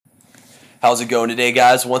How's it going today,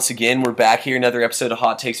 guys? Once again, we're back here, another episode of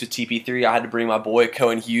Hot Takes with TP3. I had to bring my boy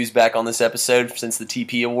Cohen Hughes back on this episode since the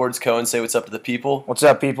TP Awards. Cohen, say what's up to the people. What's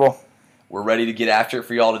up, people? We're ready to get after it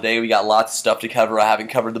for y'all today. We got lots of stuff to cover. I haven't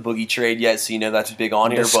covered the Boogie trade yet, so you know that's big on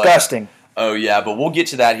here. Disgusting. Oh, yeah, but we'll get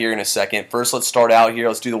to that here in a second. First, let's start out here.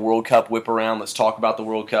 Let's do the World Cup whip around. Let's talk about the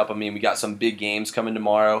World Cup. I mean, we got some big games coming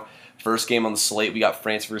tomorrow. First game on the slate, we got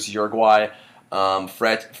France versus Uruguay.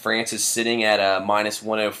 France is sitting at minus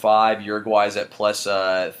 105. Uruguay is at plus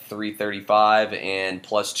 335 and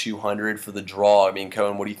plus 200 for the draw. I mean,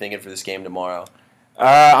 Cohen, what are you thinking for this game tomorrow?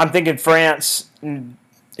 I'm thinking France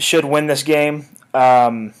should win this game.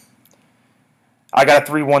 I got a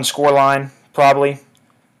 3-1 scoreline, probably.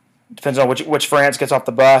 Depends on which France gets off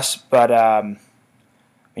the bus. But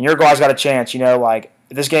Uruguay's got a chance. You know, like,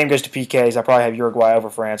 if this game goes to PKs, I probably have Uruguay over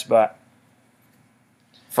France, but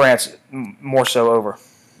France more so over.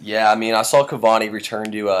 Yeah, I mean, I saw Cavani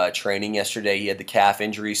return to training yesterday. He had the calf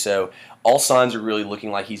injury, so all signs are really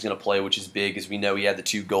looking like he's going to play, which is big, as we know he had the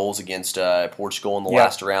 2 goals against Portugal in the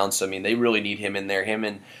last round. So, I mean, they really need him in there. Him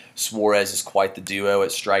and Suarez is quite the duo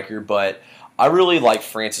at striker, but I really like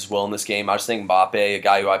France as well in this game. I just think Mbappe, a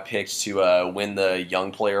guy who I picked to win the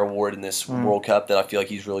Young Player Award in this World Cup, that I feel like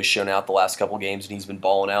he's really shown out the last couple games, and he's been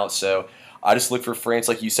balling out. So I just look for France.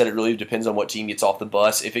 Like you said, it really depends on what team gets off the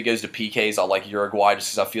bus. If it goes to PKs, I like Uruguay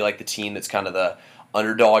just because I feel like the team that's kind of the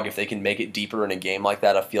underdog, if they can make it deeper in a game like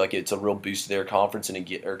that, I feel like it's a real boost to their confidence and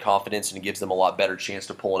it gives them a lot better chance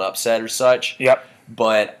to pull an upset or such. Yep.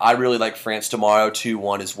 But I really like France tomorrow,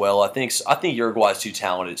 2-1 as well. I think Uruguay's too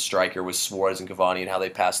talented at striker with Suarez and Cavani and how they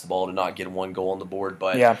pass the ball to not get 1 goal on the board.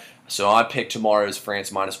 But yeah. So I picked tomorrow's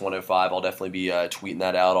France minus 105. I'll definitely be tweeting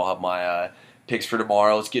that out. I'll have my picks for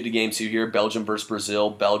tomorrow. Let's get to game 2 here. Belgium versus Brazil.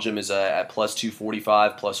 Belgium is at plus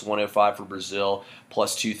 245, plus 105 for Brazil,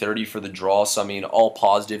 plus 230 for the draw. So, I mean, all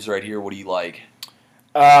positives right here. What do you like?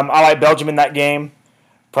 I like Belgium in that game.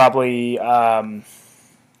 Probably, I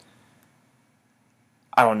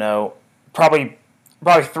don't know, probably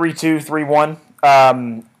 3-2, 3-1.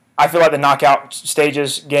 I feel like the knockout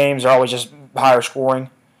stages games are always just higher scoring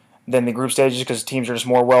than the group stages because teams are just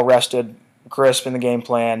more well-rested, crisp in the game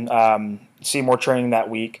plan. See more training that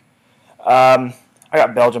week. I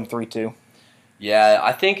got Belgium 3-2. Yeah,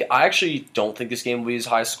 I actually don't think this game will be as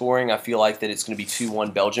high scoring. I feel like that it's going to be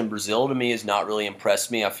 2-1 Belgium. Brazil, to me, has not really impressed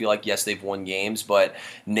me. I feel like, yes, they've won games, but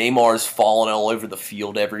Neymar's fallen all over the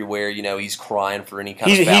field everywhere. You know, he's crying for any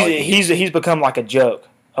kind of foul. He's become like a joke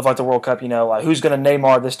of like the World Cup, you know, like who's going to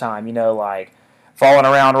Neymar this time, you know, like falling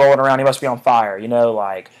around, rolling around, he must be on fire, you know,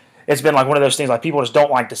 like it's been like one of those things, like people just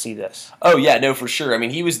don't like to see this. Oh yeah, no, for sure. I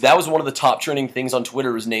mean, that was one of the top trending things on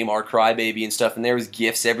Twitter was Neymar crybaby and stuff, and there was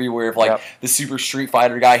gifs everywhere of like the Super Street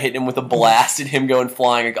Fighter guy hitting him with a blast and him going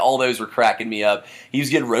flying. Like, all those were cracking me up. He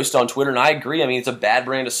was getting roasted on Twitter, and I agree. I mean, it's a bad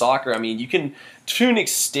brand of soccer. I mean, you can, to an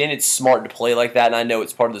extent, it's smart to play like that, and I know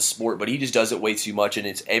it's part of the sport, but he just does it way too much, and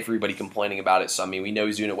it's everybody complaining about it. So I mean, we know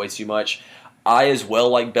he's doing it way too much. I as well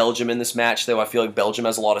like Belgium in this match, though. I feel like Belgium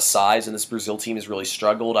has a lot of size, and this Brazil team has really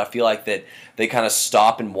struggled. I feel like that they kind of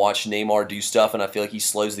stop and watch Neymar do stuff, and I feel like he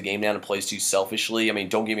slows the game down and plays too selfishly. I mean,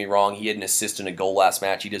 don't get me wrong, he had an assist and a goal last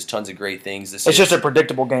match. He does tons of great things. It's just a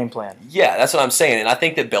predictable game plan. Yeah, that's what I'm saying, and I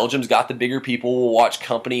think that Belgium's got the bigger people will watch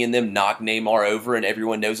Company and them knock Neymar over, and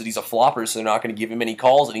everyone knows that he's a flopper, so they're not going to give him any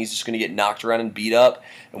calls, and he's just going to get knocked around and beat up,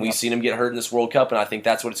 and we've seen him get hurt in this World Cup, and I think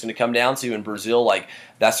that's what it's going to come down to in Brazil. Like,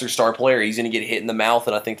 that's their star player. He's going to get hit in the mouth,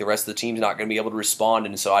 and I think the rest of the team's not going to be able to respond.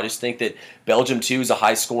 And so I just think that Belgium, too, is a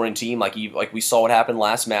high-scoring team. Like we saw what happened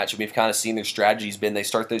last match, and we've kind of seen their strategies been they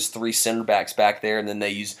start those 3 center backs back there, and then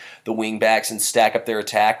they use the wing backs and stack up their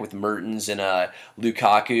attack with Mertens and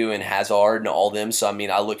Lukaku and Hazard and all them. So, I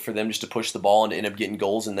mean, I look for them just to push the ball and to end up getting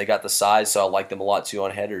goals, and they got the size, so I like them a lot, too,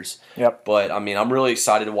 on headers. Yep. But, I mean, I'm really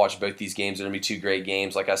excited to watch both these games. They're going to be 2 great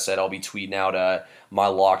games. Like I said, I'll be tweeting out my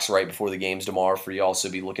locks right before the games tomorrow for y'all, so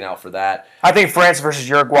be looking out for that. I think France versus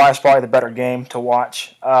Uruguay is probably the better game to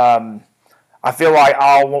watch. I feel like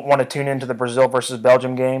I'll want to tune into the Brazil versus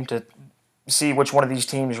Belgium game to see which one of these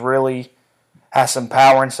teams really has some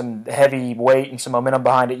power and some heavy weight and some momentum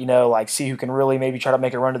behind it, you know, like see who can really maybe try to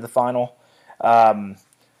make a run to the final.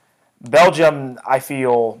 Belgium, I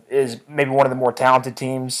feel, is maybe one of the more talented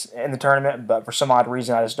teams in the tournament, but for some odd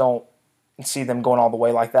reason I just don't see them going all the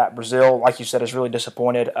way like that. Brazil, like you said, is really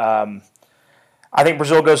disappointed. I think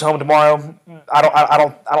Brazil goes home tomorrow. I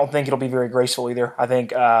don't think it'll be very graceful either. I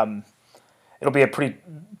think it'll be a pretty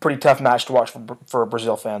pretty tough match to watch for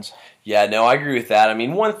Brazil fans. Yeah, no, I agree with that. I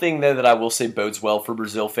mean, one thing though that I will say bodes well for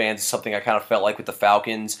Brazil fans is something I kind of felt like with the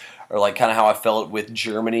Falcons, or like kind of how I felt with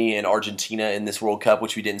Germany and Argentina in this World Cup,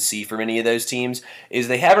 which we didn't see from any of those teams, is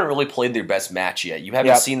they haven't really played their best match yet. You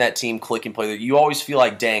haven't seen that team click and play. You always feel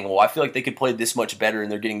like, dang, well, I feel like they could play this much better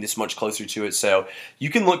and they're getting this much closer to it. So you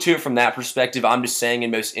can look to it from that perspective. I'm just saying in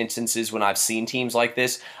most instances when I've seen teams like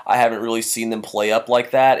this, I haven't really seen them play up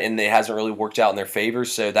like that, and it hasn't really worked out in their favor.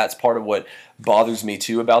 So that's part of what bothers me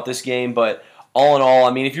too about this game. But all in all,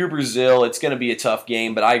 I mean, if you're Brazil, it's going to be a tough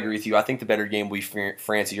game, but I agree with you. I think the better game will be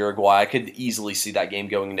France-Uruguay. I could easily see that game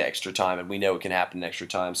going into extra time, and we know it can happen in extra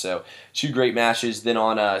time. So two great matches. Then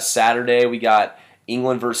on Saturday, we got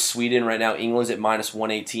England versus Sweden. Right now, England's at minus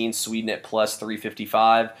 118, Sweden at plus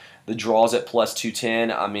 355. The draw's at plus 210.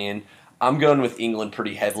 I mean, I'm going with England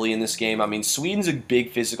pretty heavily in this game. I mean, Sweden's a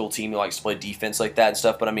big physical team who likes to play defense like that and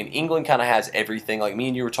stuff, but I mean, England kind of has everything. Like me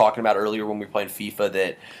and you were talking about earlier when we were playing FIFA,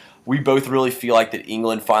 that we both really feel like that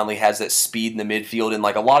England finally has that speed in the midfield. And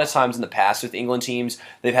like a lot of times in the past with England teams,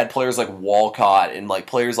 they've had players like Walcott and like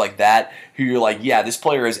players like that who you're like, yeah, this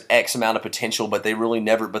player has X amount of potential, but they really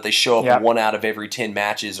never, but they show up 1 out of every 10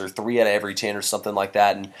 matches or 3 out of every 10 or something like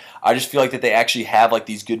that. And I just feel like that they actually have like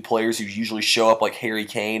these good players who usually show up, like Harry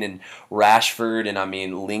Kane and Rashford and I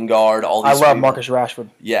mean Lingard. All these. I love Marcus Rashford.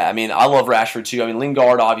 Yeah, I mean I love Rashford too. I mean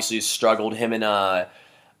Lingard obviously has struggled. Him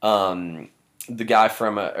and the guy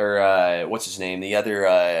from what's his name? The other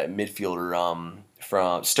midfielder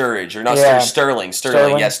from Sturridge or not Sterling.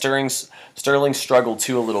 Yeah, Sterling struggled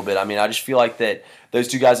too a little bit. I mean, I just feel like that those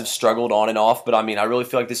two guys have struggled on and off. But I mean, I really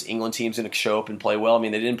feel like this England team's going to show up and play well. I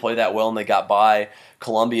mean, they didn't play that well and they got by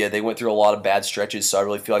Colombia. They went through a lot of bad stretches, so I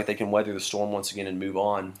really feel like they can weather the storm once again and move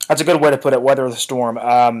on. That's a good way to put it. Weather the storm.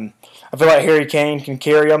 I feel like Harry Kane can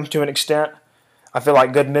carry them to an extent. I feel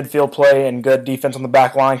like good midfield play and good defense on the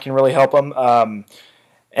back line can really help them.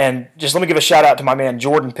 And just let me give a shout out to my man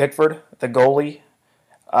Jordan Pickford, the goalie.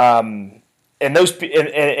 In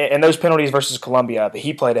those penalties versus Colombia,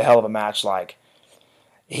 he played a hell of a match. Like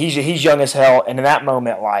he's young as hell, and in that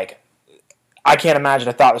moment, like I can't imagine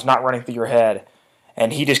a thought was not running through your head,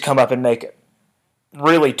 and he just come up and make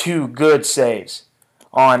really 2 good saves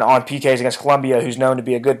on PKs against Colombia, who's known to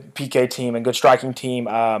be a good PK team and good striking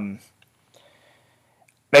team.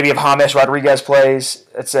 Maybe if James Rodriguez plays,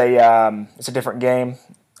 it's a different game.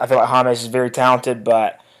 I feel like James is very talented,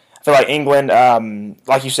 but I feel like England,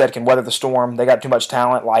 like you said, can weather the storm. They got too much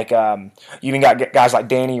talent. Like you even got guys like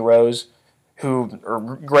Danny Rose, who are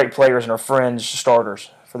great players and are fringe starters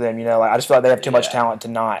for them. You know, like I just feel like they have too much talent to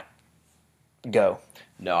not go.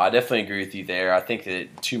 No, I definitely agree with you there. I think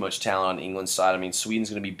that too much talent on England's side. I mean,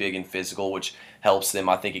 Sweden's going to be big and physical, which helps them.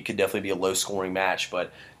 I think it could definitely be a low-scoring match,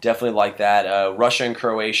 but definitely like that. Russia and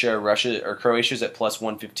Croatia. Croatia's at plus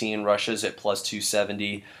 115. Russia's at plus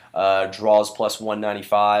 270. Draws plus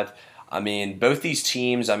 195. I mean, both these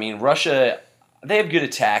teams. I mean, Russia. They have good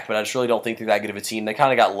attack, but I just really don't think they're that good of a team. They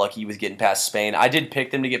kind of got lucky with getting past Spain. I did pick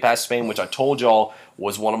them to get past Spain, which I told y'all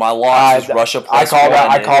was one of my locks. Russia plus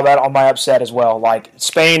I call that on my upset as well. Like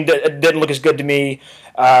Spain didn't look as good to me.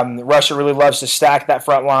 Russia really loves to stack that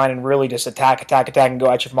front line and really just attack, and go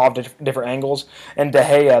at you from all different angles. And De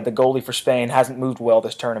Gea, the goalie for Spain, hasn't moved well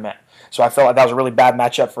this tournament. So I felt like that was a really bad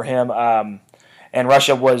matchup for him. And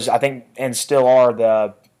Russia was, I think, and still are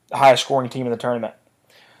the highest scoring team in the tournament.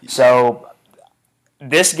 So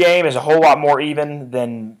this game is a whole lot more even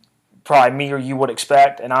than probably me or you would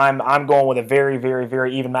expect, and I'm going with a very, very,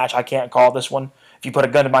 very even match. I can't call this one. If you put a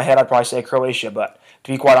gun to my head, I'd probably say Croatia, but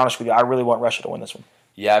to be quite honest with you, I really want Russia to win this one.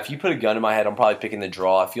 Yeah, if you put a gun in my head, I'm probably picking the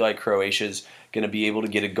draw. I feel like Croatia's going to be able to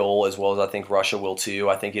get a goal as well as I think Russia will too.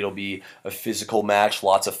 I think it'll be a physical match,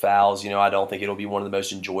 lots of fouls. You know, I don't think it'll be one of the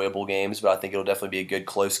most enjoyable games, but I think it'll definitely be a good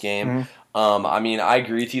close game. Mm-hmm. I mean, I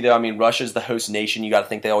agree with you though. I mean, Russia's the host nation. You got to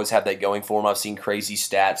think they always have that going for them. I've seen crazy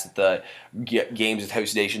stats that the games with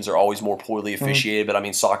host nations are always more poorly officiated. But I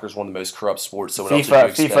mean, soccer is one of the most corrupt sports. So what else would you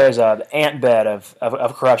expect? FIFA is an antbed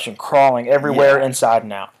of corruption, crawling everywhere, inside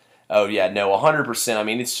and out. Oh yeah, no, 100%. I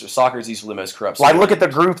mean, soccer is easily the most corrupt. Like, look at the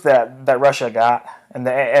group that Russia got, and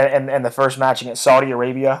the first match against Saudi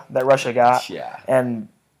Arabia that Russia got. Yeah. And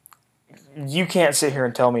you can't sit here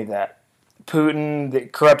and tell me that Putin, the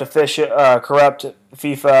corrupt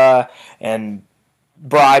FIFA, and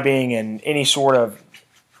bribing and any sort of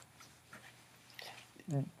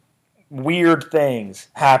weird things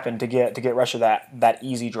happened to get Russia that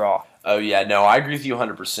easy draw. Oh yeah, no, I agree with you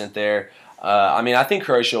 100% there. I mean, I think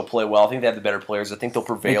Croatia will play well. I think they have the better players. I think they'll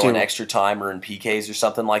prevail in extra time or in PKs or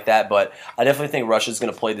something like that. But I definitely think Russia's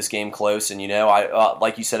going to play this game close. And, I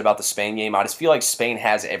like you said about the Spain game, I just feel like Spain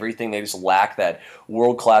has everything. They just lack that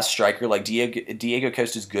world-class striker. Like, Diego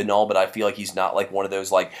Costa's good and all, but I feel like he's not like one of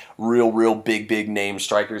those like real big name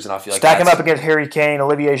strikers. And I feel like stack him up against Harry Kane,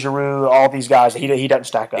 Olivier Giroud, all these guys. He doesn't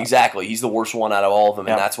stack up. Exactly. He's the worst one out of all of them.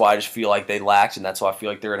 And that's why I just feel like they lacked, and that's why I feel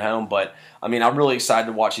like they're at home. But I mean, I'm really excited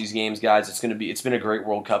to watch these games, guys. It's been a great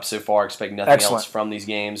World Cup so far. I expect nothing else from these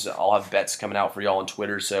games. I'll have bets coming out for y'all on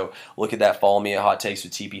Twitter, so look at that. Follow me at Hot Takes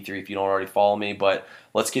with TP3 if you don't already follow me. But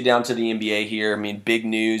let's get down to the NBA here. I mean, big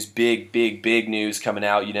news, big news coming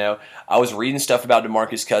out. I was reading stuff about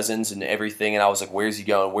DeMarcus Cousins and everything, and I was like, where's he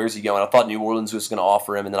going? Where's he going? I thought New Orleans was going to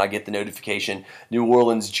offer him, and then I get the notification, New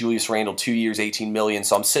Orleans, Julius Randle, 2 years, $18 million.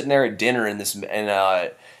 So I'm sitting there at dinner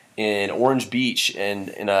in Orange Beach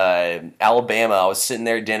in Alabama. I was sitting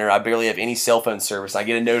there at dinner. I barely have any cell phone service. I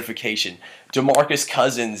get a notification. DeMarcus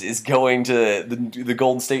Cousins is going to the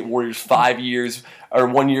Golden State Warriors 5 years or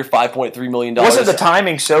 1 year, $5.3 million. Wasn't the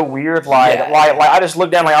timing so weird? Like I just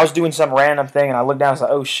looked down, like I was doing some random thing, and I looked down and I was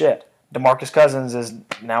like, oh shit. DeMarcus Cousins is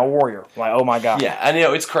now a Warrior. Like, oh my God. Yeah, I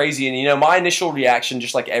know, it's crazy. And, my initial reaction,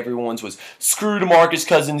 just like everyone's, was, screw DeMarcus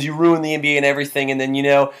Cousins, you ruined the NBA and everything. And then,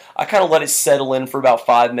 I kind of let it settle in for about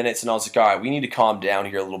 5 minutes, and I was like, all right, we need to calm down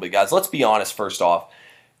here a little bit, guys. Let's be honest first off.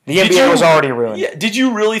 The NBA was already ruined. Yeah, did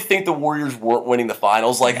you really think the Warriors weren't winning the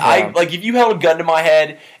finals? If you held a gun to my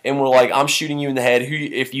head and were like, I'm shooting you in the head,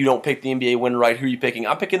 if you don't pick the NBA winner right, who are you picking?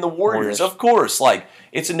 I'm picking the Warriors. Of course.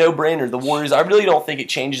 It's a no-brainer. The Warriors, I really don't think it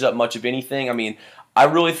changes up much of anything. I mean, I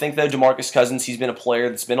really think, though, DeMarcus Cousins, he's been a player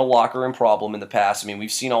that's been a locker room problem in the past. I mean,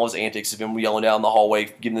 we've seen all his antics of him yelling down the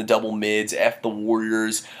hallway, giving the double mids, F the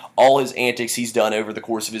Warriors, all his antics he's done over the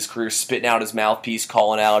course of his career, spitting out his mouthpiece,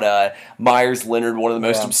 calling out Myers Leonard, one of the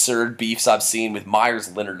most absurd beefs I've seen with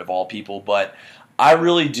Myers Leonard, of all people. But I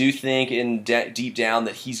really do think deep down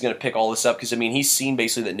that he's going to pick all this up because, I mean, he's seen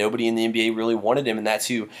basically that nobody in the NBA really wanted him, and that's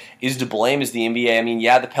who is to blame is the NBA. I mean,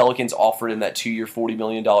 yeah, the Pelicans offered him that 2 year, $40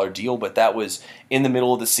 million deal, but that was in the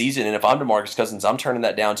middle of the season, and if I'm DeMarcus Cousins, I'm turning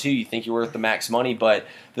that down too. You think you're worth the max money, but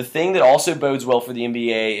the thing that also bodes well for the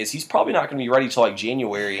NBA is he's probably not going to be ready till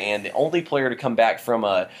January, and the only player to come back from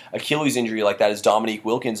a Achilles injury like that is Dominique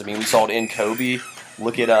Wilkins. I mean, we saw it in Kobe.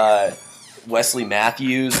 Look at Wesley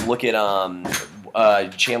Matthews. Look at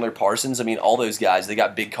Chandler Parsons. I mean, all those guys, they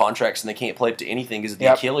got big contracts and they can't play up to anything because of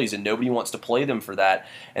the Achilles, and nobody wants to play them for that.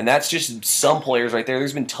 And that's just some players right there.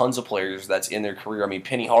 There's been tons of players that's in their career. I mean,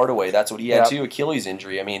 Penny Hardaway, that's what he had too, Achilles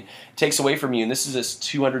injury. I mean, it takes away from you, and this is a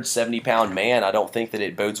 270-pound man. I don't think that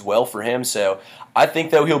it bodes well for him. So I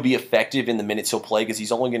think, though, he'll be effective in the minutes he'll play because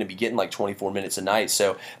he's only going to be getting 24 minutes a night.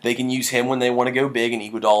 So they can use him when they want to go big and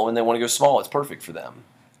Iguodala when they want to go small. It's perfect for them.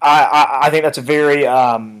 I think that's a very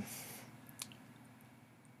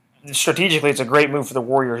strategically, it's a great move for the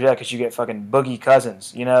Warriors, because you get fucking Boogie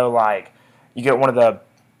Cousins. You get one of the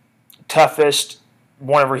toughest.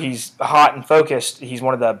 Whenever he's hot and focused, he's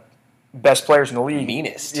one of the best players in the league.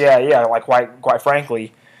 Meanest. Yeah. Quite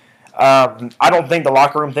frankly, I don't think the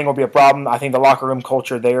locker room thing will be a problem. I think the locker room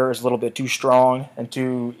culture there is a little bit too strong and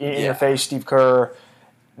too in your face. Steve Kerr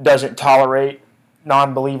doesn't tolerate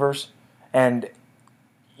non-believers, and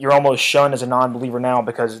you're almost shunned as a non-believer now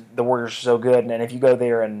because the Warriors are so good. And if you go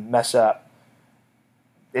there and mess up,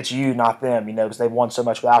 it's you, not them, because they've won so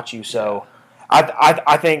much without you. So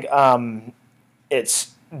I think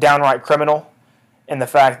it's downright criminal in the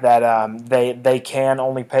fact that they can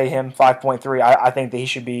only pay him 5.3. I think that he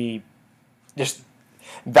should be just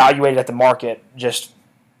evaluated at the market just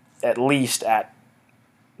at least at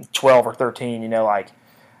 12 or 13.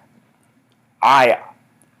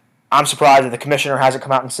 I'm surprised that the commissioner hasn't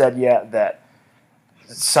come out and said yet that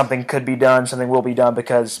something could be done, something will be done,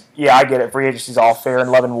 because, I get it, free agency is all fair and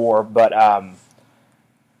love and war, but I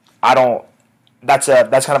don't. That's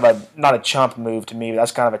kind of not a chump move to me. But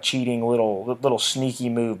that's kind of a cheating little sneaky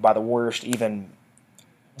move by the Warriors to even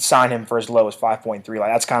sign him for as low as 5.3.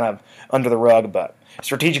 That's kind of under the rug, but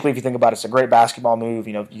strategically, if you think about it, it's a great basketball move.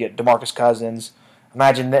 You get DeMarcus Cousins.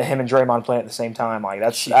 Imagine that him and Draymond playing at the same time.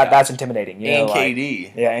 That's intimidating. And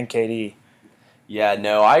KD. And KD. Yeah,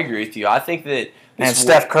 no, I agree with you. I think that. And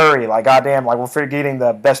Steph Curry, goddamn, we're forgetting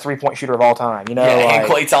the best 3-point shooter of all time. And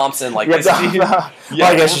Klay Thompson, this team.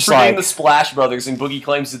 We're forgetting the Splash Brothers, and Boogie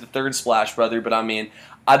claims he's the third Splash Brother. But I mean,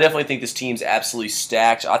 I definitely think this team's absolutely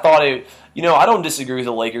stacked. I thought I don't disagree with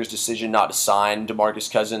the Lakers' decision not to sign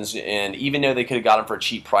DeMarcus Cousins, and even though they could have got him for a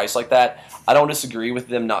cheap price like that, I don't disagree with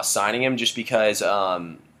them not signing him just because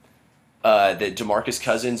that DeMarcus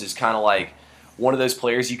Cousins is kind of one of those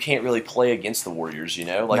players you can't really play against the Warriors, Like,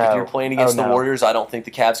 No. if you're playing against Oh, the no. Warriors, I don't think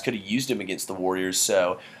the Cavs could have used him against the Warriors,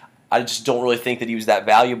 so I just don't really think that he was that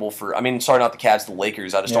valuable for – sorry, not the Cavs, the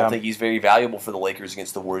Lakers. I just don't think he's very valuable for the Lakers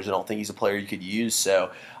against the Warriors. I don't think he's a player you could use, so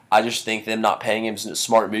I just think them not paying him is a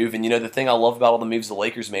smart move. And, the thing I love about all the moves the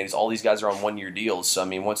Lakers made is all these guys are on one-year deals. So,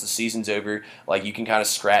 once the season's over, you can kind of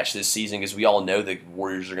scratch this season because we all know the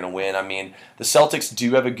Warriors are going to win. The Celtics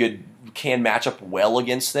do have can match up well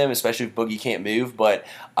against them, especially if Boogie can't move. But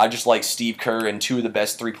I just like Steve Kerr and two of the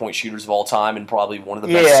best three-point shooters of all time and probably one of the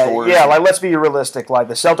best scorers. Yeah, let's be realistic. The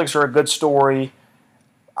Celtics are a good story.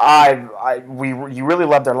 You really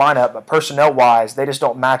love their lineup, but personnel-wise, they just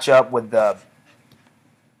don't match up with the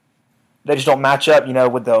 – They just don't match up,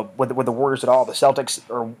 with the Warriors at all. The Celtics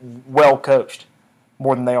are well coached,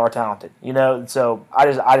 more than they are talented. So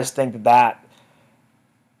I just think that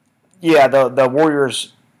the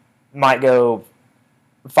Warriors might go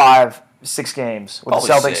 5-6 games with Probably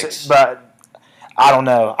the Celtics, 6. but I don't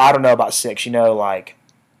know. I don't know about 6.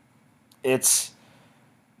 It's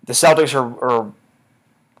the Celtics are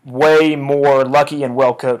way more lucky and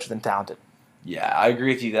well coached than talented. Yeah, I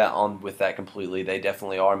agree with that completely. They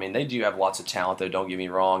definitely are. They do have lots of talent, though. Don't get me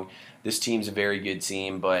wrong. This team's a very good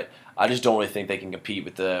team, but I just don't really think they can compete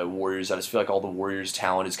with the Warriors. I just feel like all the Warriors'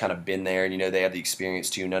 talent has kind of been there, and they have the experience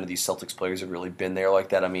too. None of these Celtics players have really been there like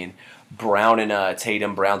that. Brown and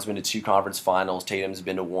Tatum. Brown's been to 2 conference finals. Tatum's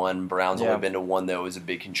been to 1. Brown's only been to 1, though, as a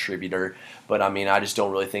big contributor. But I just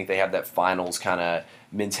don't really think they have that finals kind of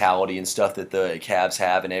mentality and stuff that the Cavs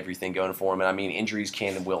have and everything going for them. And injuries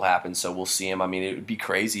can and will happen, so we'll see them. It would be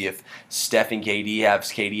crazy if Steph and KD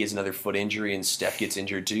has another foot injury and Steph gets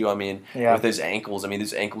injured too. With his ankles,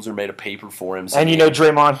 those ankles are made of paper for him. So, and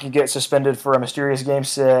Draymond can get suspended for a mysterious Game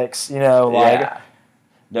 6. Yeah.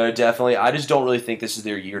 No, definitely. I just don't really think this is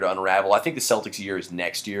their year to unravel. I think the Celtics' year is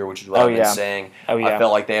next year, which is what I've been saying. I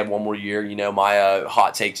felt like they have one more year. My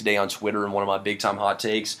hot take today on Twitter and one of my big-time hot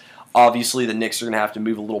takes, obviously the Knicks are going to have to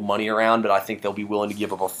move a little money around, but I think they'll be willing to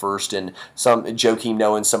give up a first and Joakim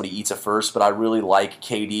Noah somebody eats a first. But I really like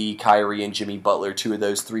KD, Kyrie, and Jimmy Butler, 2 of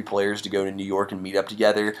those 3 players, to go to New York and meet up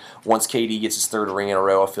together. Once KD gets his 3rd ring in a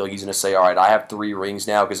row, I feel like he's going to say, all right, I have 3 rings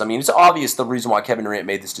now. Because, it's obvious the reason why Kevin Durant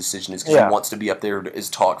made this decision is because he wants to be up there as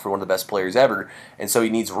talk for one of the best players ever. And so he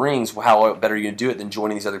needs rings. How better are you going to do it than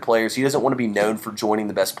joining these other players? He doesn't want to be known for joining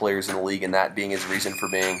the best players in the league and that being his reason for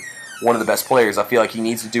being one of the best players. I feel like he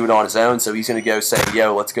needs to do it on his own, so he's going to go say,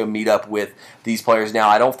 yo, let's go meet up with these players. Now,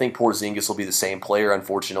 I don't think Porzingis will be the same player,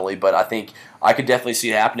 unfortunately, but I think I could definitely see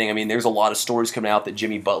it happening. There's a lot of stories coming out that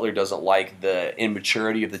Jimmy Butler doesn't like the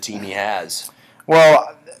immaturity of the team he has.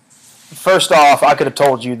 Well, first off, I could have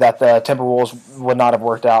told you that the Timberwolves would not have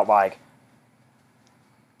worked out like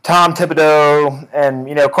Tom Thibodeau and,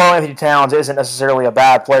 Karl-Anthony Towns isn't necessarily a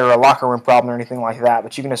bad player or a locker room problem or anything like that,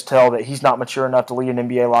 but you can just tell that he's not mature enough to lead an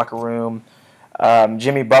NBA locker room.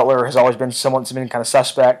 Jimmy Butler has always been been kind of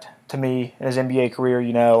suspect to me in his NBA career,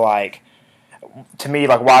 to me,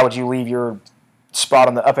 why would you leave your spot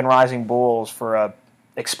on the up and rising Bulls for a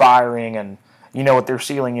expiring and what their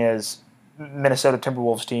ceiling is, Minnesota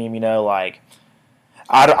Timberwolves team,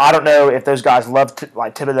 I don't know if those guys love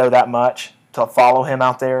Thibodeau that much to follow him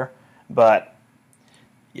out there, but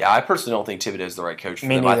yeah, I personally don't think Thibodeau's the right coach for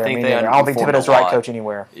them. I don't think Thibodeau's the right coach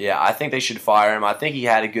anywhere. Yeah, I think they should fire him. I think he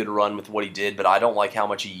had a good run with what he did, but I don't like how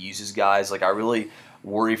much he uses guys. I really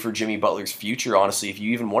worry for Jimmy Butler's future, honestly, if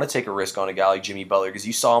you even want to take a risk on a guy like Jimmy Butler, because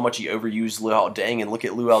you saw how much he overused Luol Deng, and look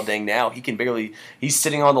at Luol Deng now. He's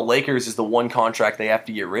sitting on the Lakers as the one contract they have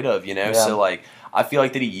to get rid of, Yeah. So, I feel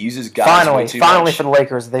like that he uses guys way too finally much. For the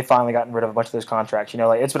Lakers, they finally gotten rid of a bunch of those contracts.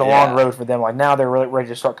 It's been a long road for them. Now they're really ready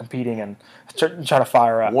to start competing and trying to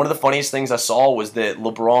fire up. One of the funniest things I saw was that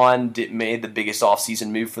LeBron made the biggest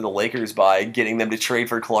offseason move for the Lakers by getting them to trade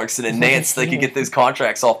for Clarkson and Nance so they could get those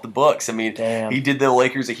contracts off the books. Damn. He did the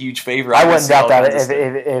Lakers a huge favor. I wouldn't doubt that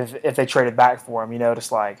if they traded back for him,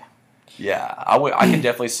 Yeah, I can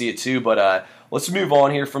definitely see it too, but let's move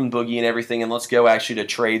on here from Boogie and everything, and let's go actually to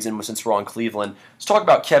trades. And since we're on Cleveland, let's talk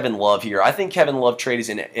about Kevin Love here. I think Kevin Love trade is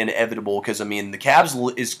inevitable because, the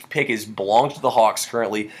Cavs' pick belongs to the Hawks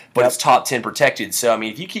currently, but it's top 10 protected. So,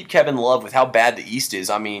 if you keep Kevin Love with how bad the East is,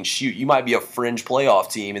 shoot, you might be a fringe playoff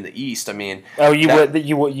team in the East.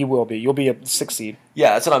 You will be. You'll be a 6 seed.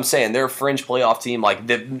 Yeah, that's what I'm saying. They're a fringe playoff team.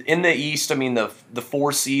 In the East, the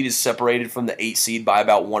 4 seed is separated from the 8 seed by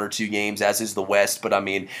about 1 or 2 games, as is the West. But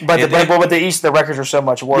with the East, the records are so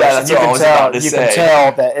much worse. Yeah, that's what I was about to say. You can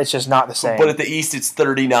tell that it's just not the same. But at the East, it's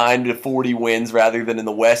 39 to 40 wins rather than in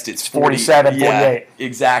the West, it's 47, 48.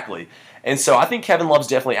 Exactly. And so I think Kevin Love's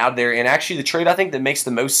definitely out there. And actually, the trade I think that makes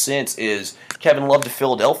the most sense is Kevin Love to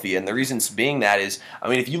Philadelphia. And the reason being that is, I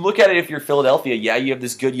mean, if you look at it, if you're Philadelphia, yeah, you have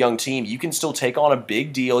this good young team. You can still take on a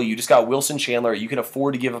big deal. You just got Wilson Chandler. You can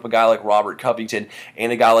afford to give up a guy like Robert Covington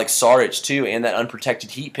and a guy like Saric, too, and that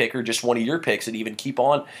unprotected Heat pick or just one of your picks and even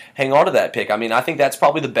hang on to that pick. I mean, I think that's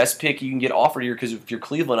probably the best pick you can get offered here because if you're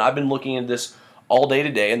Cleveland, I've been looking at this all day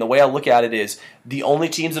today, and the way I look at it is the only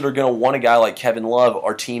teams that are going to want a guy like Kevin Love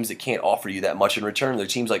are teams that can't offer you that much in return. They're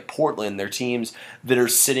teams like Portland. They're teams that are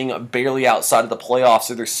sitting barely outside of the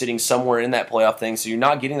playoffs, or they're sitting somewhere in that playoff thing, so you're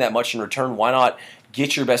not getting that much in return. Why not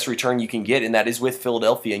get your best return you can get, and that is with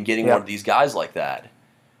Philadelphia and getting one of these guys like that.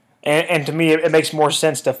 And to me, it makes more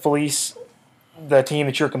sense to fleece the team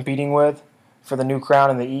that you're competing with for the new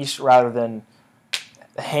crown in the East rather than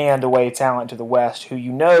hand away talent to the West who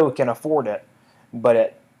you know can afford it.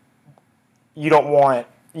 But you would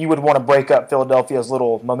want to break up Philadelphia's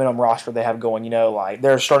little momentum roster they have going. Like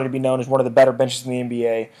they're starting to be known as one of the better benches in the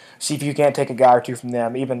NBA. See if you can't take a guy or two from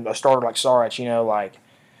them, even a starter like Saric. Like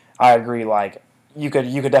I agree. Like you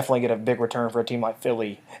could definitely get a big return for a team like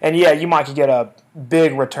Philly, and yeah, you might get a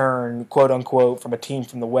big return, quote unquote, from a team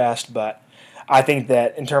from the West. But I think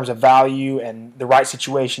that in terms of value and the right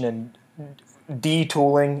situation and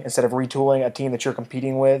detooling instead of retooling a team that you're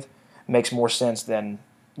competing with makes more sense than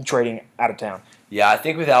trading out of town. Yeah, I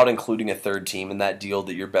think without including a third team in that deal,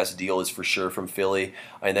 that your best deal is for sure from Philly.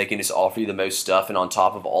 I mean, they can just offer you the most stuff, and on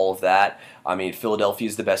top of all of that, I mean, Philadelphia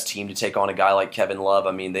is the best team to take on a guy like Kevin Love.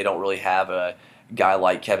 I mean, they don't really have a guy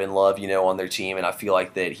like Kevin Love, on their team, and I feel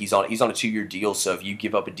like that he's on a 2-year deal. So if you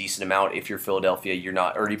give up a decent amount, if you're Philadelphia, you're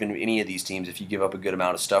not, or even any of these teams, if you give up a good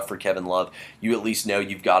amount of stuff for Kevin Love, you at least know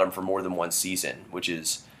you've got him for more than one season, which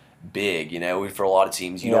is big, for a lot of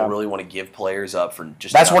teams. You don't really want to give players up for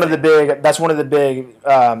just that's nothing. That's one of the big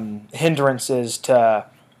hindrances to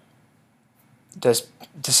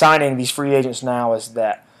signing these free agents now is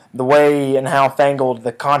that the way and how fangled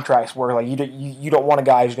the contracts work. Like you don't want a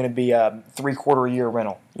guy who's going to be a 3/4 year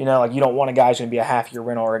rental. Like you don't want a guy who's going to be a half-year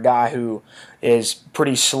rental or a guy who is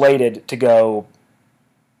pretty slated to go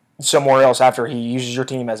somewhere else after he uses your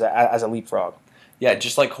team as a leapfrog. Yeah,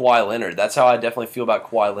 just like Kawhi Leonard. That's how I definitely feel about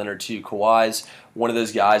Kawhi Leonard, too. Kawhi's one of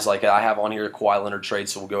those guys, like I have on here, a Kawhi Leonard trade,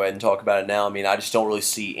 so we'll go ahead and talk about it now. I mean, I just don't really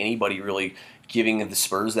see anybody really giving the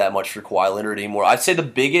Spurs that much for Kawhi Leonard anymore. I'd say the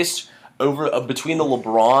biggest between the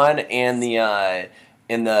LeBron and the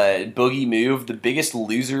Boogie move, the biggest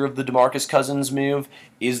loser of the DeMarcus Cousins move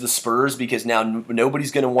is the Spurs, because now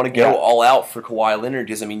nobody's going to want to go all out for Kawhi Leonard,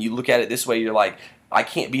 because, I mean, you look at it this way, you're like, I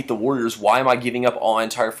can't beat the Warriors. Why am I giving up all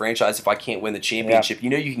entire franchise if I can't win the championship?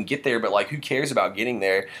 Yeah. You can get there, but who cares about getting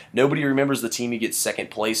there? Nobody remembers the team who gets second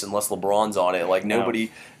place unless LeBron's on it.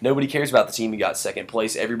 Nobody cares about the team who got second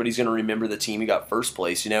place. Everybody's going to remember the team who got first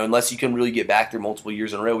place. Unless you can really get back there multiple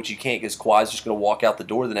years in a row, which you can't, because Kawhi's just going to walk out the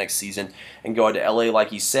door the next season and go to LA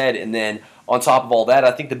like he said. And then on top of all that,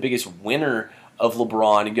 I think the biggest winner of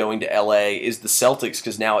LeBron going to LA is the Celtics,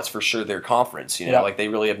 because now it's for sure their conference. They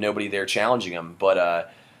really have nobody there challenging them. But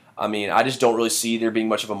I mean, I just don't really see there being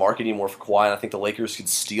much of a market anymore for Kawhi, and I think the Lakers could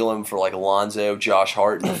steal him for like Alonzo, Josh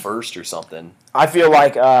Hart in the first or something. I feel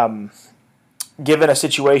like given a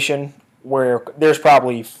situation where there's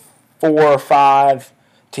probably 4 or 5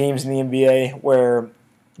 teams in the NBA where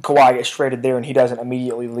Kawhi gets traded there and he doesn't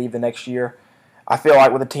immediately leave the next year, I feel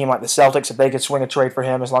like with a team like the Celtics, if they could swing a trade for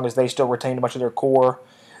him, as long as they still retain a bunch of their core,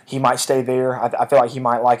 he might stay there. I feel like he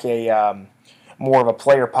might like a more of a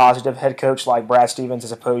player-positive head coach like Brad Stevens,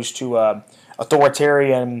 as opposed to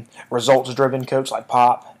authoritarian, results-driven coach like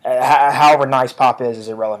Pop. However nice Pop is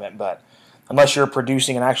irrelevant, but unless you're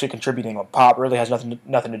producing and actually contributing, Pop really has nothing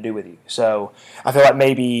to do with you. So I feel like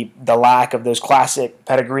maybe the lack of those classic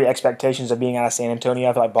pedigree expectations of being out of San Antonio,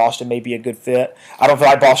 I feel like Boston may be a good fit. I don't feel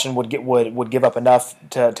like Boston would give up enough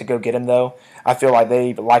to go get him, though. I feel like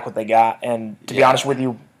they like what they got, and to be honest with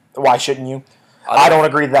you, why shouldn't you? I don't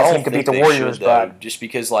agree that team could beat the Warriors, but just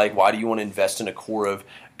because, why do you want to invest in a core of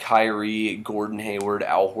Kyrie, Gordon Hayward,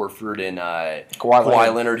 Al Horford, and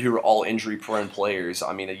Kawhi Leonard, who are all injury-prone players?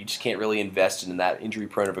 I mean, you just can't really invest in that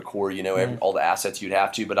injury-prone of a core, all the assets you'd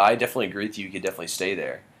have to. But I definitely agree with you. You could definitely stay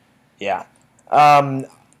there. Yeah.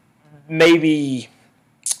 Maybe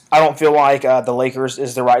I don't feel like the Lakers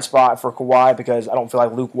is the right spot for Kawhi, because I don't feel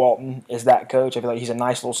like Luke Walton is that coach. I feel like he's a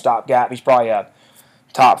nice little stopgap. He's probably a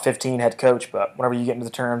top 15 head coach, but whenever you get into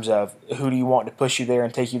the terms of who do you want to push you there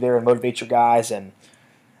and take you there and motivate your guys and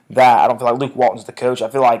that, I don't feel like Luke Walton's the coach. I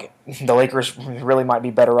feel like the Lakers really might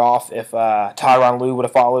be better off if Tyronn Lue would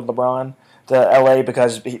have followed LeBron to LA,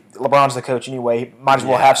 because LeBron's the coach anyway. He might as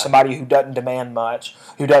well have somebody who doesn't demand much,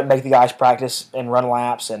 who doesn't make the guys practice and run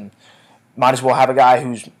laps and might as well have a guy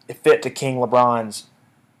who's fit to King LeBron's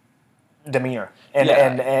demeanor.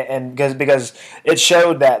 And because it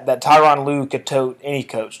showed that Tyronn Lue could tote any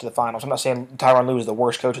coach to the finals. I'm not saying Tyronn Lue is the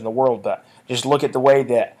worst coach in the world, but just look at the way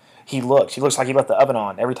that he looks. He looks like he left the oven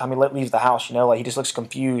on every time he leaves the house. Like he just looks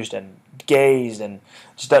confused and gazed and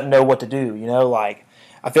just doesn't know what to do. Like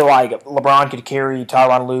I feel like LeBron could carry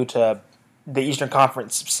Tyronn Lue to the Eastern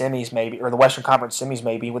Conference semis maybe, or the Western Conference semis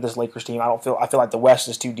maybe with this Lakers team. I feel like the West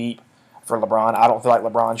is too deep for LeBron. I don't feel like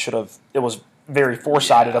LeBron should have. It was very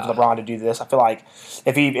foresighted of LeBron to do this. I feel like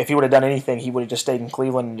if he would have done anything, he would have just stayed in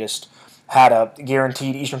Cleveland and just had a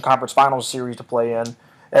guaranteed Eastern Conference Finals series to play in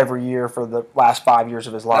every year for the last 5 years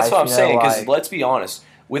of his life. That's what I'm saying, because let's be honest.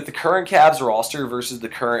 With the current Cavs roster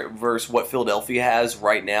versus what Philadelphia has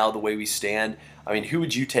right now, the way we stand, I mean, who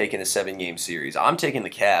would you take in a 7-game series? I'm taking the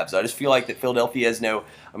Cavs. I just feel like that Philadelphia has no.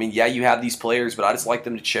 I mean, yeah, you have these players, but I just like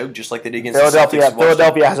them to choke just like they did against Philadelphia. the Celtics.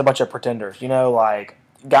 Philadelphia has a bunch of pretenders. Like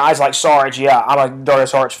guys like Sarge. Yeah, I'm a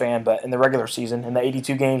Darius Sarge fan, but in the regular season, in the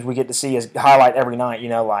 82 games we get to see his highlight every night.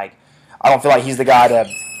 Like I don't feel like he's the guy to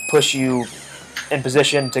push you in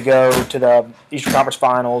position to go to the Eastern Conference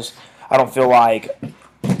Finals. I don't feel like.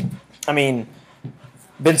 I mean,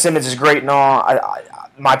 Ben Simmons is great and all.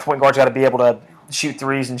 My point guard's got to be able to shoot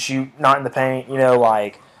threes and shoot not in the paint.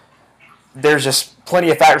 Like there's just plenty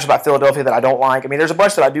of factors about Philadelphia that I don't like. I mean, there's a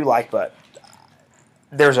bunch that I do like, but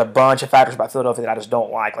there's a bunch of factors about Philadelphia that I just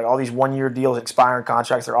don't like. Like all these 1-year deals, expiring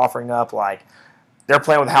contracts they're offering up. Like they're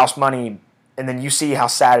playing with house money, and then you see how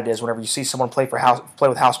sad it is whenever you see someone play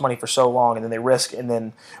with house money for so long, and then they risk, and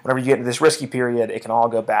then whenever you get into this risky period, it can all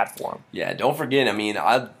go bad for them. Yeah, don't forget. I mean,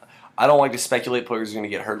 I don't like to speculate players are going to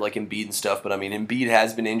get hurt like Embiid and stuff, but I mean, Embiid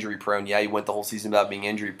has been injury prone. Yeah, he went the whole season without getting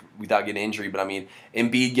injury, but I mean,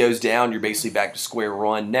 Embiid goes down, you're basically back to square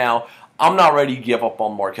one. Now, I'm not ready to give up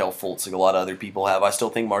on Markelle Fultz like a lot of other people have. I still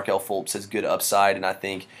think Markelle Fultz has good upside, and I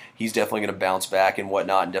think he's definitely going to bounce back and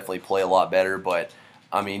whatnot and definitely play a lot better. But,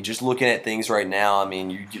 I mean, just looking at things right now, I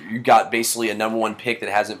mean, you got basically a number 1 pick that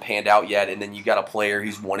hasn't panned out yet, and then you got a player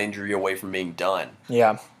who's 1 injury away from being done.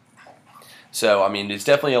 Yeah. So, I mean, there's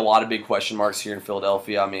definitely a lot of big question marks here in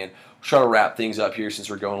Philadelphia. I mean, we'll try to wrap things up here since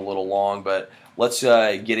we're going a little long, but let's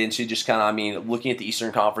get into just kind of, I mean, looking at the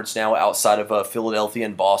Eastern Conference now outside of Philadelphia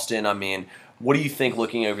and Boston. I mean, what do you think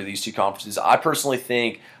looking over these two conferences? I personally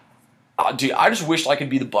think, dude, I just wish I could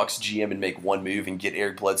be the Bucks GM and make one move and get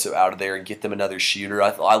Eric Bledsoe out of there and get them another shooter.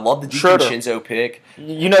 I love the DiVincenzo pick.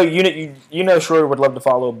 You know Schroeder would love to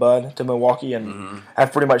follow Bud to Milwaukee and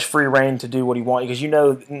have pretty much free reign to do what he wants,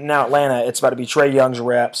 because now Atlanta, it's about to be Trae Young's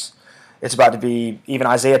reps. It's about to be even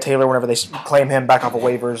Isaiah Taylor whenever they claim him back off of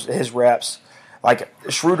waivers, his reps. Like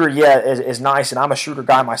Schroeder, is nice, and I'm a Schroeder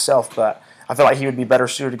guy myself, but I feel like he would be better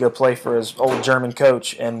suited to go play for his old German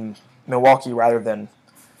coach in Milwaukee rather than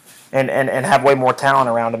and have way more talent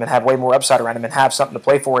around him and have way more upside around him and have something to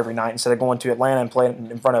play for every night instead of going to Atlanta and playing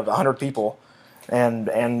in front of 100 people and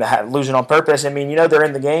losing on purpose. I mean, they're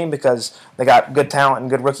in the game because they got good talent and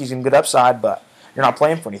good rookies and good upside, but you're not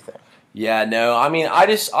playing for anything. Yeah, no, I mean, I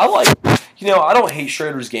like, I don't hate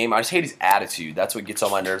Schroeder's game. I just hate his attitude. That's what gets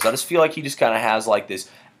on my nerves. I just feel like he just kind of has like this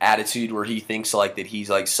attitude where he thinks like that he's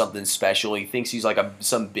like something special. He thinks he's like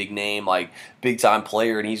some big name, like big time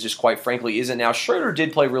player, and he's just quite frankly isn't. Now Schroeder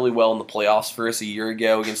did play really well in the playoffs for us a year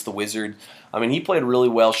ago against the Wizards. I mean, he played really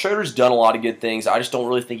well. Schroeder's done a lot of good things. I just don't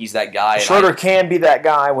really think he's that guy. Schroeder can be that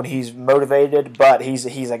guy when he's motivated, but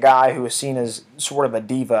he's a guy who is seen as sort of a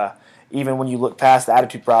diva. Even when you look past the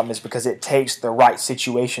attitude problem, is because it takes the right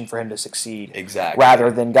situation for him to succeed. Exactly.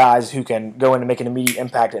 Rather than guys who can go in and make an immediate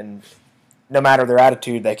impact, and no matter their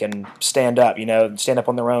attitude, they can stand up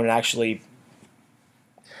on their own and actually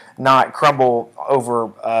not crumble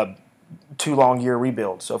over a 2-long-year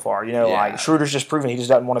rebuild so far. Like Schroeder's just proven he just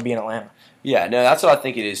doesn't want to be in Atlanta. Yeah, no, that's what I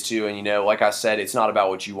think it is too. And like I said, it's not about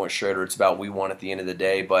what you want Schroeder; it's about what we want at the end of the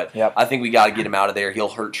day. But I think we got to get him out of there. He'll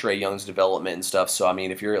hurt Trae Young's development and stuff. So I mean,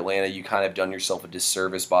 if you're Atlanta, you kind of done yourself a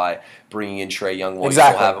disservice by bringing in Trae Young while you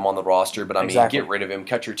still have him on the roster. But I mean, get rid of him,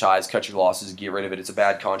 cut your ties, cut your losses, get rid of it. It's a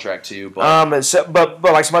bad contract too. But but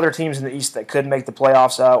like some other teams in the East that could make the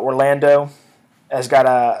playoffs, Orlando has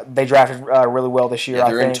got they drafted really well this year. Yeah,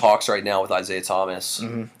 they're in talks right now with Isaiah Thomas.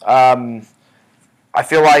 Mm-hmm. I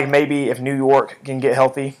feel like maybe if New York can get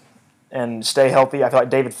healthy and stay healthy, I feel like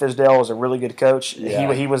David Fizdale is a really good coach.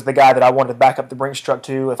 Yeah. He was the guy that I wanted to back up the Brinks truck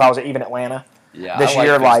to if I was even Atlanta. Yeah, this I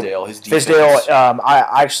year, Fizdale. His defense. Fizdale.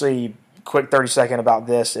 I actually quick 30-second about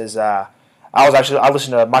this is I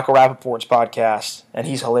listened to Michael Rappaport's podcast and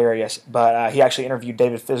he's hilarious. But he actually interviewed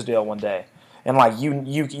David Fizdale one day, and like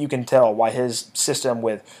you can tell why his system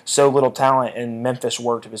with so little talent in Memphis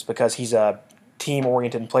worked was because he's a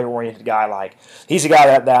team-oriented and player-oriented guy. Like, he's a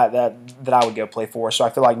guy that I would go play for. So I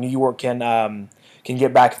feel like New York can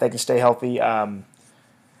get back if they can stay healthy.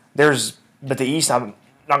 But the East, I'm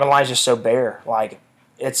not gonna lie, is just so bare. Like,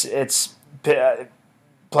 it's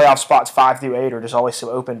playoff spots 5 through 8 are just always so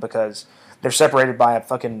open because they're separated by a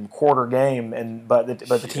fucking quarter game, but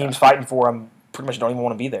the teams fighting for them pretty much don't even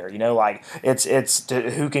want to be there. Like, it's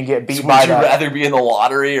who can get beat by that. Would you rather be in the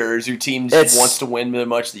lottery, or is your team just wants to win so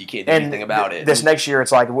much that you can't do anything about it? This next year,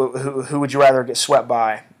 it's like, who would you rather get swept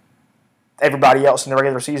by? Everybody else in the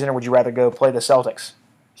regular season, or would you rather go play the Celtics?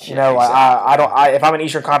 Exactly. If I'm an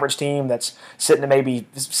Eastern Conference team that's sitting at maybe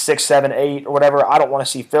 6, 7, 8 or whatever, I don't want to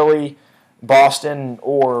see Philly, Boston,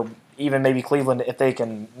 or even maybe Cleveland if they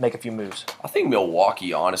can make a few moves. I think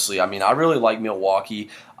Milwaukee, honestly. I mean, I really like Milwaukee.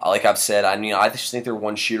 Like I've said, I just think they're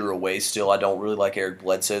one shooter away still. I don't really like Eric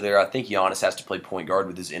Bledsoe there. I think Giannis has to play point guard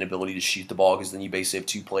with his inability to shoot the ball, because then you basically have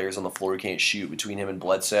 2 players on the floor who can't shoot between him and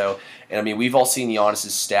Bledsoe. And, I mean, we've all seen Giannis'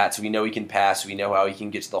 stats. We know he can pass. We know how he can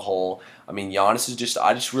get to the hole. I mean, Giannis is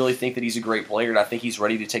I just really think that he's a great player, and I think he's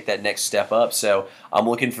ready to take that next step up. So I'm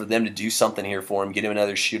looking for them to do something here for him, get him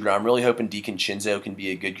another shooter. I'm really hoping DiCincenzo can be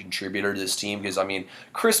a good contributor to this team, because, I mean,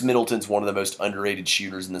 Chris Middleton's one of the most underrated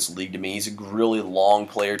shooters in this league to me. He's a really long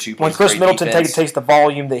player, too. When Chris Middleton takes the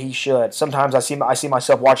volume that he should, sometimes I see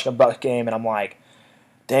myself watching a Bucks game, and I'm like,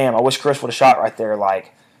 damn, I wish Chris would have shot right there.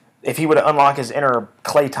 Like, if he would have unlocked his inner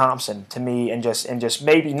Klay Thompson to me, and just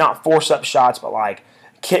maybe not force up shots, but like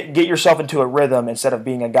get yourself into a rhythm instead of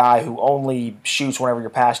being a guy who only shoots whenever you're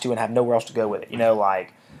passed to and have nowhere else to go with it.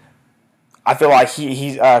 Like, I feel like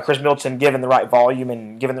he's Chris Middleton, given the right volume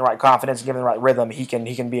and given the right confidence and given the right rhythm, he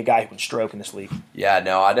can be a guy who can stroke in this league. Yeah,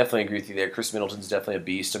 no, I definitely agree with you there. Chris Middleton's definitely a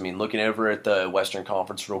beast. I mean, looking over at the Western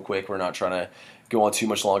Conference real quick, we're not trying to go on too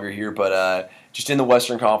much longer here, but just in the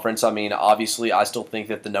Western Conference, I mean, obviously, I still think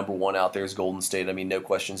that the number 1 out there is Golden State. I mean, no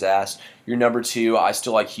questions asked. Your number 2, I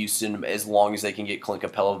still like Houston as long as they can get Clint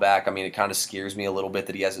Capella back. I mean, it kind of scares me a little bit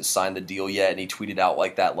that he hasn't signed the deal yet, and he tweeted out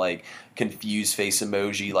like that, like, confused face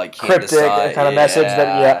emoji, like, can't cryptic decide. kind of message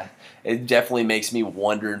that, yeah. It definitely makes me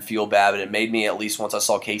wonder and feel bad, but it made me, at least once I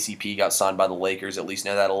saw KCP got signed by the Lakers, at least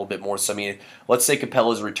know that a little bit more. So, I mean, let's say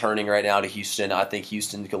Capella's returning right now to Houston. I think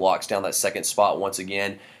Houston locks down that second spot once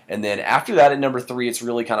again. And then after that, at number 3, it's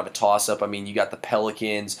really kind of a toss-up. I mean, you got the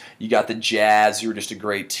Pelicans, you got the Jazz, who are just a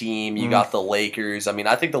great team. You got the Lakers. I mean,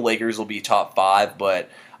 I think the Lakers will be top 5, but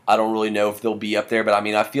I don't really know if they'll be up there. But, I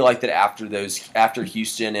mean, I feel like that after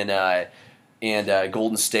Houston and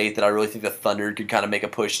Golden State, that I really think the Thunder could kind of make a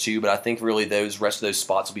push too. But I think really those rest of those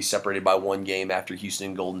spots will be separated by 1 game after Houston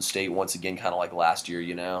and Golden State once again, kind of like last year,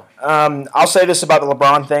 I'll say this about the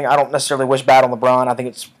LeBron thing. I don't necessarily wish bad on LeBron. I think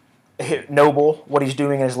it's noble what he's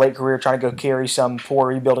doing in his late career, trying to go carry some poor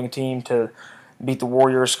rebuilding team to beat the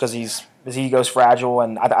Warriors because his ego's fragile.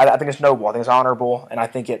 And I think it's noble. I think it's honorable. And I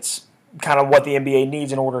think it's kind of what the NBA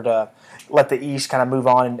needs in order to let the East kind of move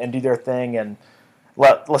on and do their thing, and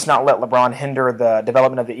let's not let LeBron hinder the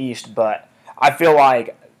development of the East. But I feel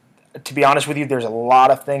like, to be honest with you, there's a lot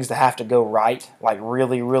of things that have to go right, like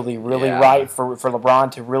really, really, really right for LeBron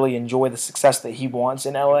to really enjoy the success that he wants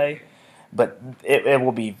in LA. But it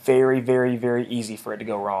will be very, very, very easy for it to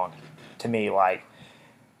go wrong, to me. Like,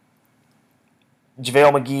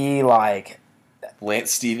 JaVale McGee, like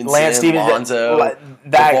Lance Stevenson, Lonzo,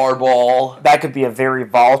 LeVar Ball. That could be a very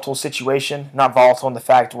volatile situation. Not volatile in the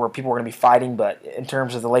fact where people are going to be fighting, but in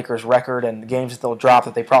terms of the Lakers' record and the games that they'll drop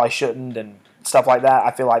that they probably shouldn't and stuff like that,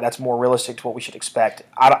 I feel like that's more realistic to what we should expect.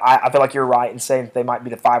 I feel like you're right in saying that they might be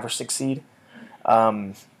the 5 or 6 seed.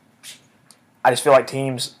 I just feel like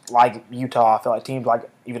teams like Utah, I feel like teams like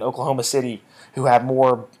even Oklahoma City, who have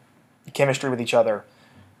more chemistry with each other,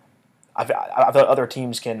 I feel like other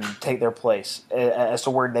teams can take their place as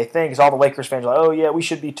to where they think. Because all the Lakers fans are like, oh, yeah, we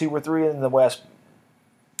should be 2 or 3 in the West.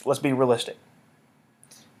 Let's be realistic.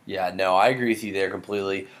 Yeah, no, I agree with you there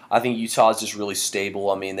completely. I think Utah is just really stable.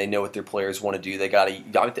 I mean, they know what their players want to do.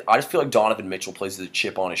 I just feel like Donovan Mitchell plays with a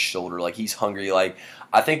chip on his shoulder. Like, he's hungry. Like,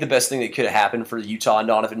 I think the best thing that could have happened for Utah and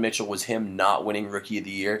Donovan Mitchell was him not winning Rookie of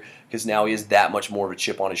the Year, because now he has that much more of a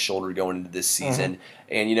chip on his shoulder going into this season.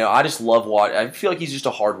 And, I just love watching. I feel like he's just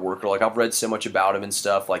a hard worker. Like, I've read so much about him and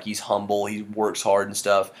stuff. Like, he's humble. He works hard and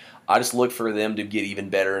stuff. I just look for them to get even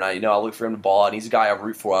better, and I look for him to ball out, and he's a guy I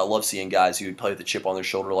root for. I love seeing guys who play with a chip on their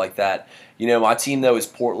shoulder like that. My team, though, is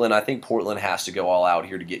Portland. I think Portland has to go all out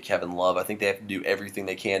here to get Kevin Love. I think they have to do everything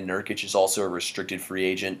they can. Nurkic is also a restricted free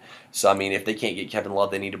agent, so, I mean, if they can't get Kevin Love,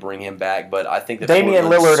 they need to bring him back. But I think that Damian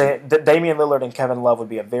Lillard and Kevin Love would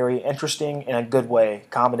be a very interesting, in a good way,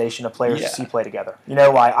 combination of players to see play together.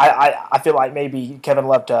 I feel like maybe Kevin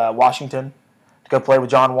Love to Washington to go play with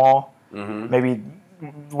John Wall. Maybe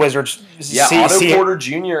Wizards. Yeah, Otto Porter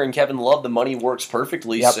Jr. and Kevin Love, the money works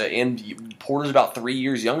perfectly. Yep. So, and Porter's about 3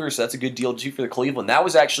 years younger, so that's a good deal too for the Cleveland. That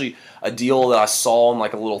was actually a deal that I saw in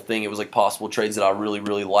like a little thing. It was like possible trades that I really,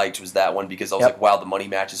 really liked was that one because I was like, wow, the money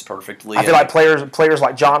matches perfectly. I feel like players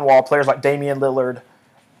like John Wall, players like Damian Lillard,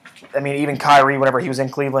 I mean, even Kyrie, whenever he was in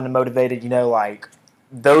Cleveland and motivated, like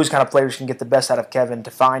those kind of players can get the best out of Kevin to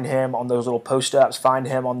find him on those little post-ups, find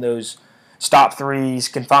him on those stop threes,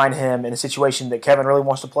 can find him in a situation that Kevin really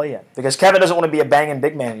wants to play in. Because Kevin doesn't want to be a banging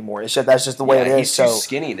big man anymore. It's just, that's just the way it is. He's too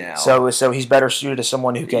skinny now. So he's better suited to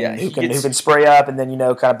someone who can spray up and then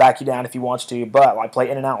kind of back you down if he wants to, but like play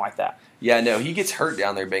in and out like that. Yeah, no, he gets hurt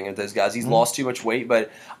down there banging with those guys. He's lost too much weight,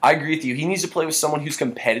 but I agree with you. He needs to play with someone who's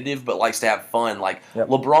competitive but likes to have fun. Like,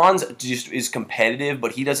 LeBron's just is competitive,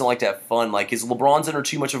 but he doesn't like to have fun. Like, LeBron's under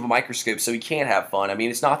too much of a microscope, so he can't have fun. I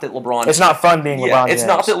mean, it's not that LeBron... It's not fun being LeBron James. It's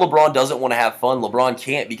not that LeBron doesn't want to have fun. LeBron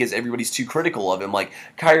can't because everybody's too critical of him. Like,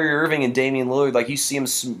 Kyrie Irving and Damian Lillard, like, you see him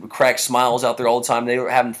crack smiles out there all the time. They're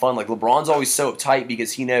having fun. Like, LeBron's always so uptight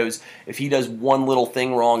because he knows if he does one little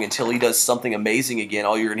thing wrong until he does something amazing again,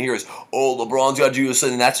 all you're going to hear is, oh, LeBron's got to do this,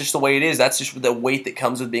 and that's just the way it is. That's just the weight that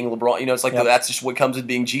comes with being LeBron. It's like that's just what comes with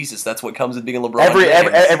being Jesus. That's what comes with being a LeBron.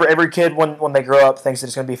 Every kid when they grow up thinks that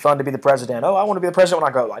it's going to be fun to be the president. Oh, I want to be the president when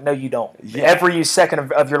I grow up. Like, no, you don't. Yeah. Every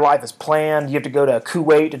second of your life is planned. You have to go to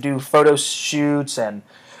Kuwait to do photo shoots and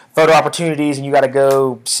photo opportunities, and you got to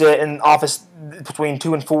go sit in office between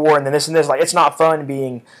 2 and 4, and then this and this. Like, it's not fun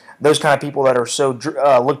being those kind of people that are so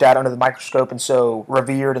looked at under the microscope and so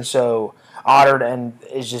revered and so honored, and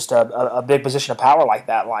is just a big position of power like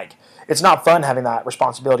that. Like, it's not fun having that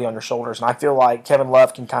responsibility on your shoulders, and I feel like Kevin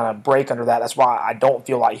Love can kind of break under that. That's why I don't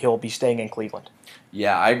feel like he'll be staying in Cleveland.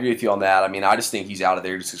 Yeah, I agree with you on that. I mean, I just think he's out of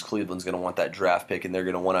there just because Cleveland's going to want that draft pick and they're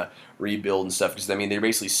going to want to rebuild and stuff. Because, I mean, they're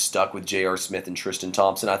basically stuck with J.R. Smith and Tristan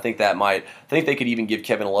Thompson. I think they could even give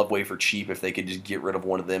Kevin Love away for cheap if they could just get rid of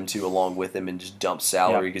one of them two along with him and just dump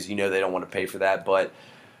salary because they don't want to pay for that. But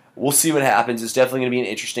we'll see what happens. It's definitely going to be an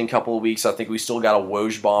interesting couple of weeks. I think we still got a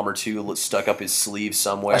Woj bomb or two stuck up his sleeve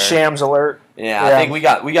somewhere. A Shams alert. Yeah, I think we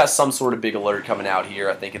got some sort of big alert coming out here,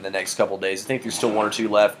 I think, in the next couple of days. I think there's still one or two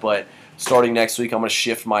left, but starting next week, I'm going to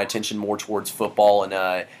shift my attention more towards football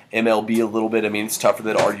and MLB a little bit. I mean, it's tougher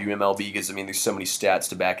to argue MLB because, I mean, there's so many stats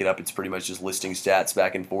to back it up. It's pretty much just listing stats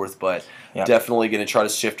back and forth, but definitely going to try to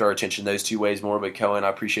shift our attention those two ways more. But, Cohen, I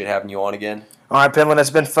appreciate having you on again. All right, Penland,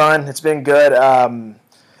 it's been fun. It's been good.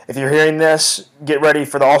 If you're hearing this, get ready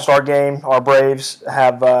for the All-Star game. Our Braves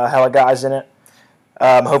have hella guys in it.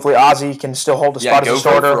 Hopefully Ozzie can still hold the spot as a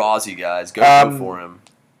starter. Go for Ozzie, guys. Go for him.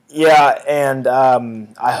 Yeah, and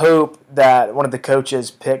I hope that one of the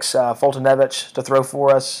coaches picks Foltynewicz to throw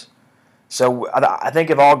for us. So I think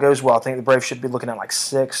if all goes well, I think the Braves should be looking at like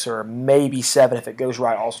 6 or maybe 7 if it goes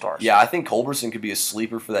right, All-Stars. Yeah, I think Culberson could be a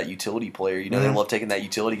sleeper for that utility player. They love taking that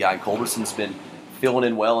utility guy. And Culberson's been filling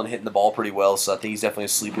in well and hitting the ball pretty well, so I think he's definitely a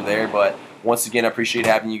sleeper there. But once again, I appreciate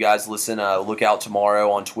having you guys listen. Look out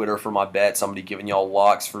tomorrow on Twitter for my bets. I'm going to be giving y'all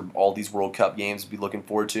locks for all these World Cup games. Be looking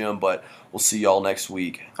forward to them, but we'll see y'all next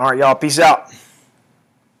week. All right, y'all. Peace out.